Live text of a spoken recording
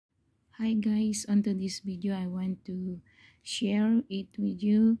Hi guys, onto this video I want to share it with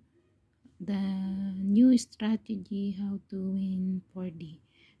you the new strategy how to win 4D.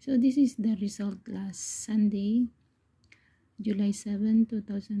 So this is the result last Sunday, July 7,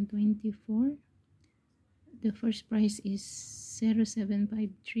 2024. The first price is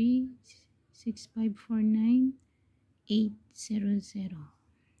 0753 6549 800,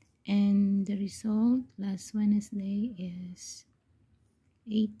 and the result last Wednesday is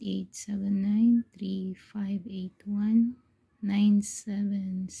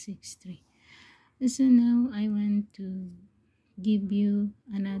 8879-3581-9763. So now I want to give you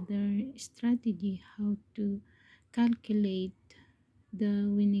another strategy how to calculate the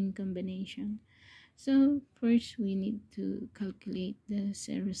winning combination. So first we need to calculate the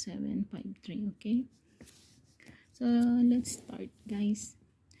 0753, okay? So let's start, guys.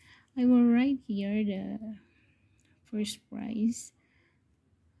 I will write here the first price,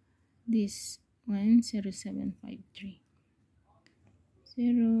 this one, 0753.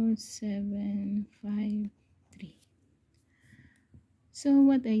 0753. So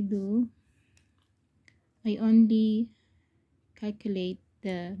what I do, I only calculate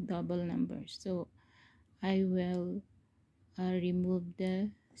the double numbers. So I will remove the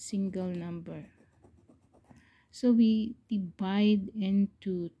single number. So we divide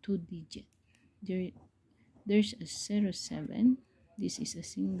into two digits. There's a 07. This is a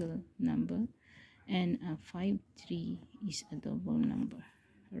single number, and a 53 is a double number.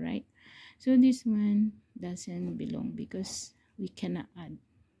 Alright, so this one doesn't belong because we cannot add,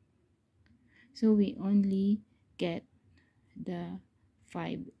 so we only get the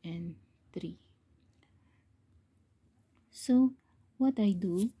 5 and 3. So what I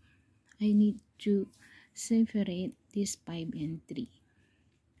do, I need to separate this 5 and 3.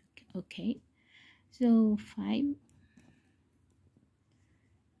 Okay, so 5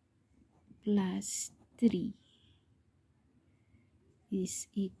 plus 3 is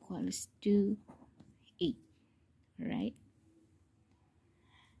equals to 8, right?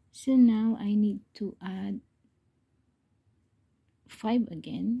 So now I need to add 5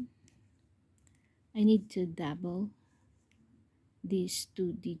 again. I need to double this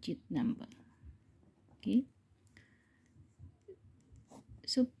 2-digit number. Okay,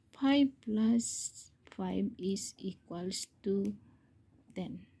 so 5 plus 5 is equals to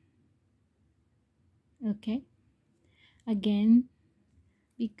 10. Okay, again,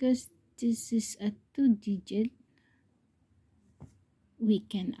 because this is a 2-digit, we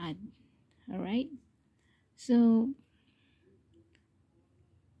can add. All right, so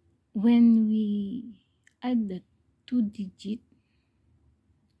when we add the 2-digit,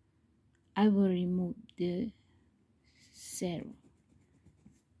 I will remove the 0,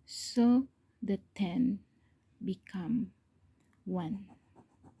 so the 10 become 1.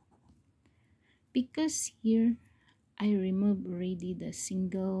 Because here I remove already the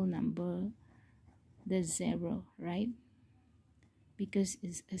single number, the 0, right? Because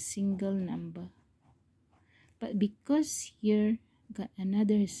it's a single number. But because here got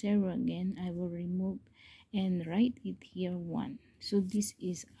another 0 again, I will remove and write it here 1. So this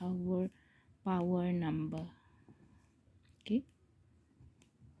is our power number. Okay,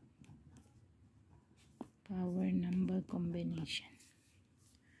 power number combination.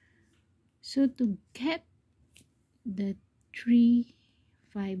 So to get the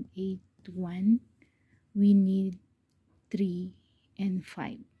 3581, we need 3 and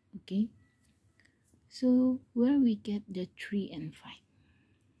 5. Okay, so where we get the 3 and 5?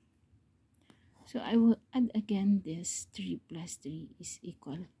 So I will add again this 3 plus 3 is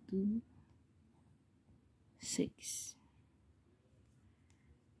equal to 6.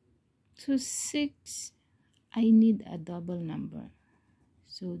 So 6, I need a double number.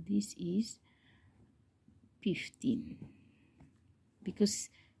 So this is 15. Because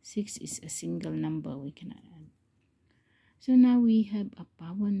 6 is a single number, we cannot add. So now we have a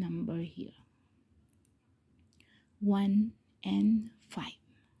power number here, 1 and 5.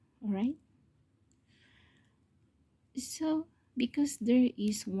 Alright? So because there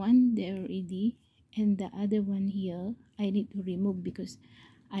is 1 there already, and the other one here, I need to remove because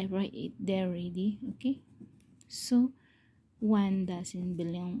I write it there already. Okay? So 1 doesn't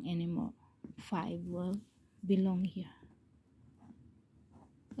belong anymore. 5 will belong here.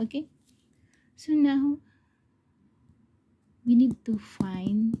 Okay? So now we need to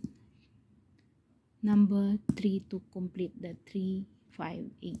find number 3 to complete the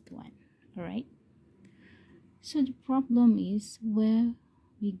 3581. Alright? So the problem is where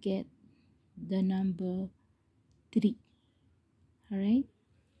we get the number 3. Alright?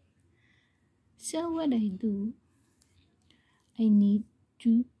 So what I do, I need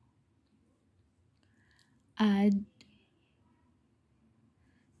to add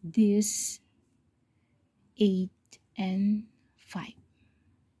this 8 and 5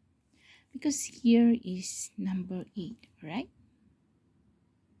 because here is number 8, right?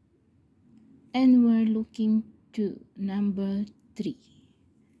 And we're looking to number 3.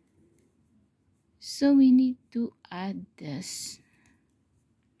 So we need to add this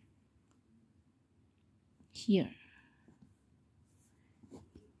here.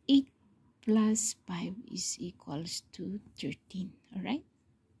 8 plus 5 is equals to 13, alright?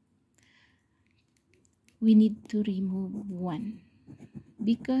 We need to remove 1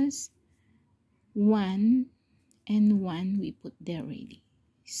 because 1 and 1 we put there already.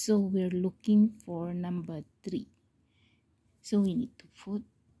 So we're looking for number 3. So we need to put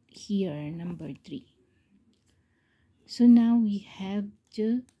here number 3. So now we have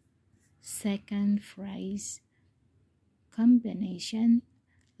the second phrase combination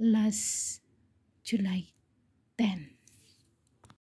last July 10.